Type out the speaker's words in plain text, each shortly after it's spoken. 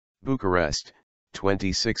Bucharest,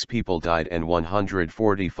 26 people died and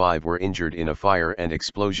 145 were injured in a fire and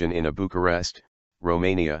explosion in a Bucharest,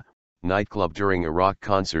 Romania, nightclub during a rock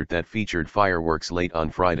concert that featured fireworks late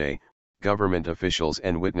on Friday, government officials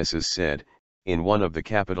and witnesses said, in one of the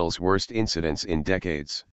capital's worst incidents in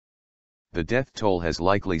decades. The death toll has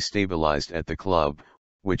likely stabilized at the club,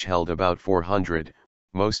 which held about 400,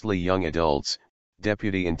 mostly young adults,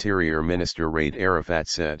 Deputy Interior Minister Raed Arafat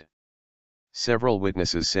said. Several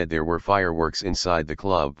witnesses said there were fireworks inside the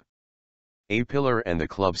club. A pillar and the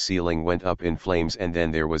club ceiling went up in flames and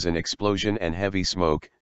then there was an explosion and heavy smoke,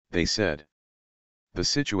 they said. The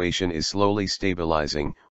situation is slowly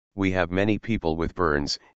stabilizing, we have many people with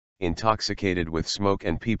burns, intoxicated with smoke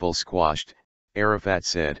and people squashed, Arafat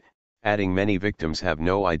said, adding many victims have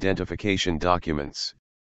no identification documents.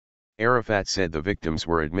 Arafat said the victims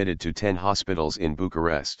were admitted to 10 hospitals in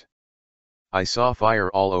Bucharest. I saw fire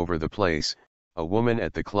all over the place, a woman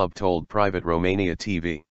at the club told Private Romania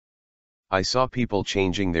TV. I saw people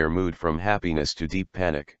changing their mood from happiness to deep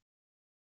panic.